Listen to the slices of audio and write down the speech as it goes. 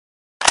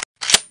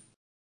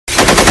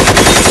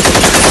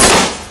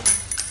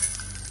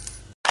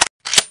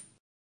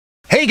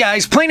Hey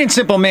guys, Plain and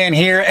Simple Man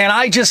here, and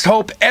I just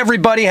hope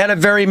everybody had a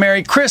very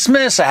Merry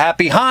Christmas, a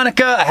Happy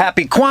Hanukkah, a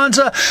Happy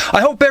Kwanzaa.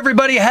 I hope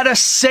everybody had a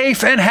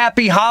safe and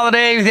happy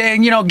holiday.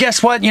 And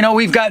guess what?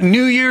 We've got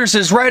New Year's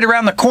is right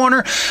around the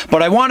corner,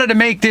 but I wanted to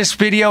make this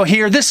video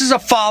here. This is a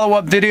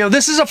follow-up video.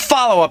 This is a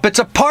follow-up. It's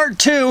a part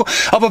 2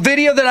 of a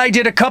video that I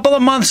did a couple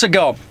of months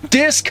ago.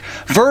 Disc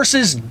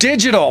versus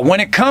digital when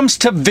it comes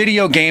to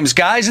video games,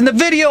 guys. And the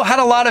video had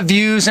a lot of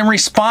views and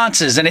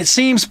responses, and it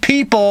seems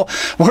people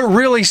were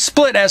really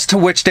split as to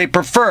which they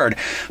preferred.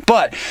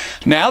 But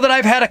now that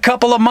I've had a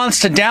couple of months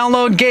to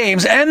download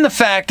games and the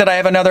fact that I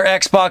have another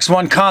Xbox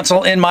One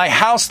console in my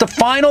house, the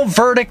final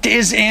verdict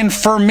is in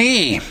for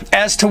me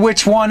as to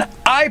which one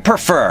I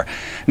prefer.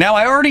 Now,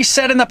 I already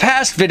said in the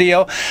past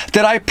video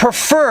that I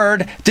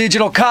preferred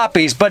digital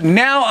copies, but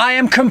now I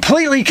am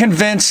completely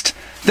convinced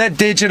that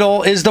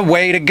digital is the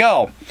way to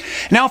go.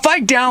 Now, if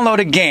I download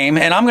a game,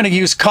 and I'm going to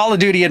use Call of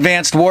Duty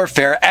Advanced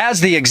Warfare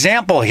as the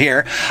example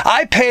here,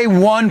 I pay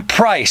one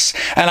price,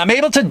 and I'm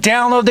able to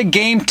download the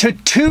game to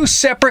 2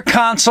 separate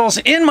consoles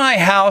in my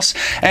house,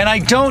 and I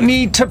don't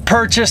need to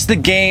purchase the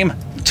game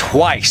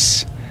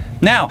twice.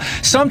 Now,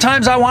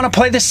 sometimes I want to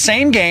play the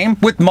same game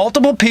with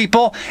multiple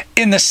people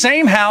in the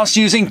same house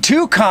using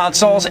 2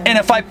 consoles, and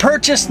if I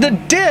purchase the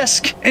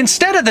disc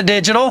instead of the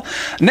digital,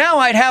 now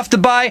I'd have to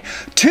buy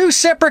 2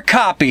 separate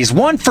copies,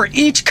 one for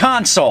each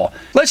console.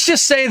 Let's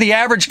just say the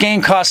average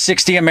game costs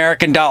 60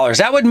 American dollars.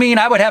 That would mean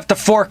I would have to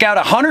fork out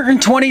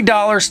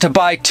 $120 to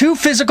buy 2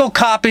 physical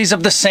copies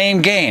of the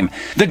same game.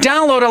 The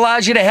download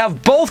allows you to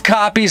have both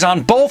copies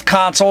on both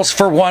consoles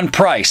for one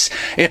price.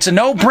 It's a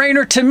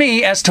no-brainer to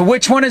me as to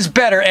which one is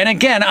better, and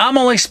again, I'm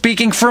only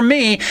speaking for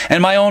me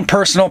and my own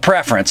personal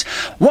preference.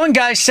 One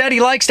guy said he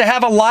likes to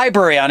have a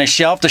library on his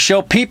shelf to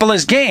show people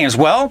his games.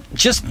 Well,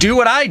 just do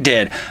what I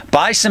did.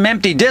 Buy some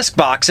empty disc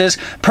boxes,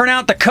 print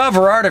out the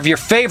cover art of your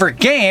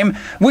favorite game,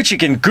 which you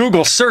can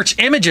Google search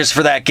images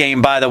for that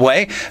game, by the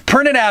way,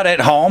 print it out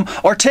at home,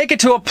 or take it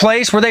to a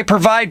place where they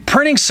provide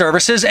printing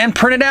services and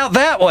print it out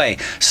that way.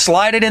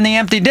 Slide it in the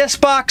empty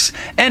disc box,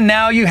 and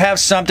now you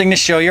have something to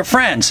show your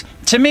friends.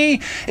 To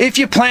me, if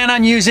you plan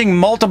on using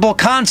multiple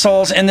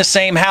consoles in the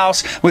same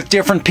house with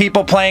different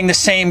people playing the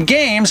same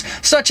games,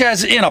 such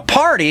as in a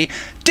party,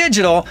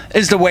 digital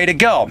is the way to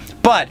go.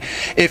 But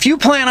if you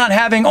plan on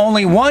having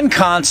only one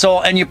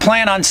console and you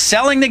plan on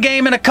selling the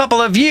game in a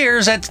couple of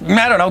years at,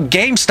 I don't know,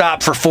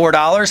 GameStop for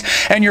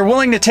 $4, and you're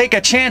willing to take a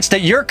chance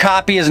that your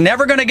copy is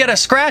never going to get a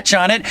scratch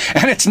on it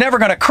and it's never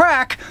going to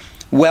crack,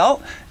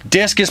 well,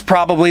 disc is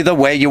probably the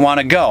way you want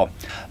to go.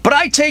 But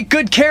I take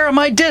good care of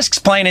my discs,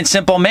 Plain and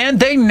Simple Man.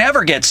 They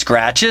never get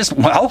scratches.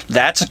 Well,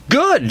 that's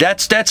good.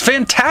 That's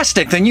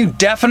fantastic. Then you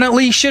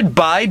definitely should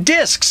buy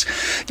discs.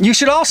 You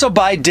should also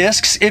buy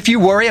discs if you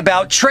worry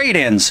about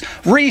trade-ins,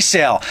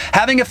 resale,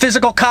 having a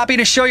physical copy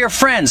to show your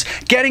friends,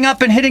 getting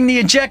up and hitting the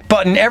eject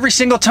button every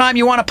single time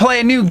you want to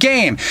play a new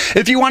game,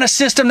 if you want a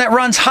system that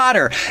runs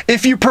hotter,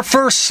 if you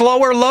prefer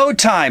slower load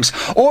times,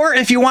 or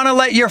if you want to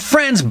let your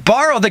friends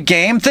borrow the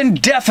game, then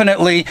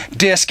definitely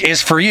disc is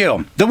for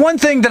you. The one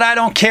thing that I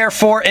don't care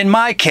for in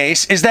my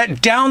case is that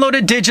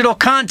downloaded digital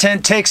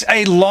content takes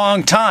a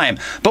long time,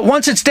 but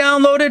once it's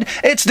downloaded,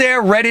 it's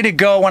there ready to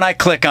go when I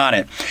click on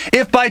it.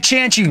 If by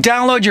chance you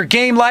download your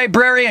game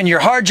library and your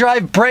hard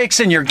drive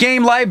breaks and your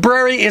game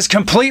library is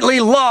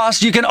completely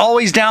lost, you can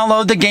always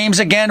download the games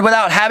again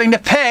without having to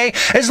pay,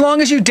 as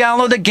long as you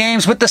download the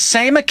games with the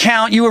same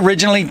account you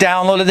originally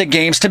downloaded the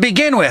games to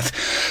begin with.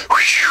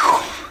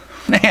 Whew.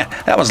 Man,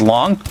 that was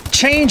long.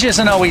 Change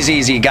isn't always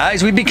easy,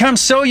 guys. We become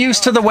so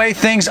used to the way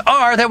things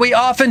are that we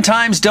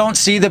oftentimes don't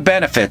see the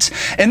benefits.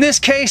 In this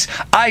case,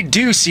 I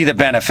do see the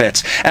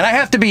benefits. And I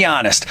have to be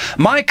honest,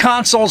 my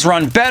consoles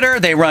run better,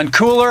 they run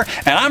cooler,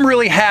 and I'm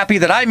really happy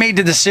that I made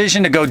the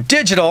decision to go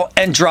digital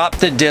and drop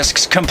the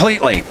discs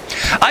completely.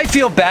 I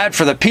feel bad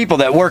for the people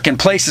that work in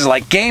places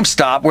like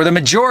GameStop, where the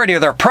majority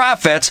of their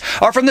profits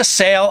are from the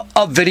sale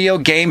of video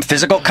game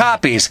physical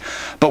copies.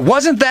 But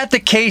wasn't that the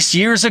case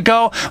years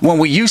ago when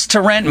we used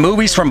to rent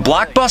movies from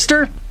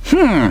Blockbuster?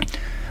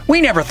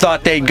 We never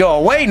thought they'd go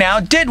away now,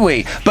 did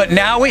we? But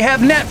now we have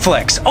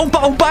Netflix.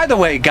 Oh, by the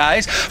way,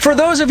 guys, for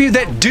those of you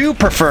that do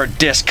prefer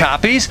disc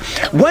copies,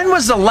 when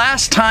was the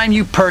last time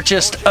you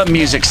purchased a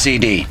music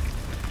CD?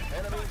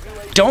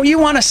 Don't you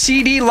want a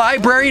CD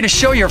library to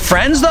show your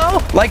friends,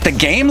 though? Like the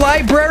game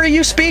library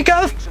you speak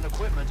of?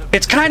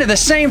 It's kind of the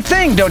same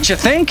thing, don't you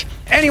think?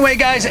 Anyway,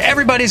 guys,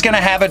 everybody's going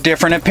to have a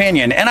different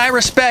opinion, and I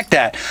respect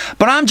that.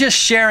 But I'm just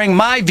sharing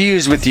my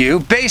views with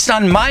you based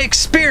on my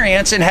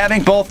experience in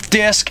having both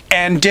disc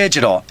and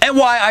digital, and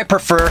why I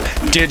prefer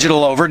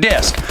digital over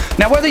disc.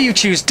 Now, whether you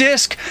choose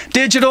disc,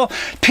 digital,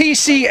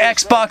 PC,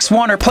 Xbox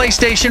One, or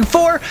PlayStation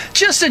 4,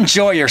 just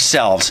enjoy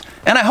yourselves.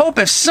 And I hope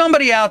if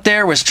somebody out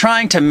there was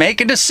trying to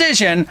make a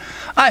decision,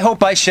 I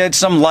hope I shed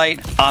some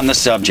light on the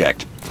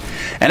subject.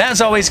 And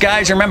as always,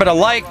 guys, remember to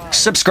like,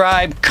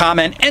 subscribe,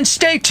 comment, and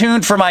stay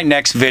tuned for my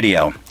next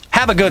video.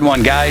 Have a good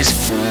one,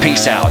 guys.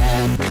 Peace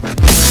out.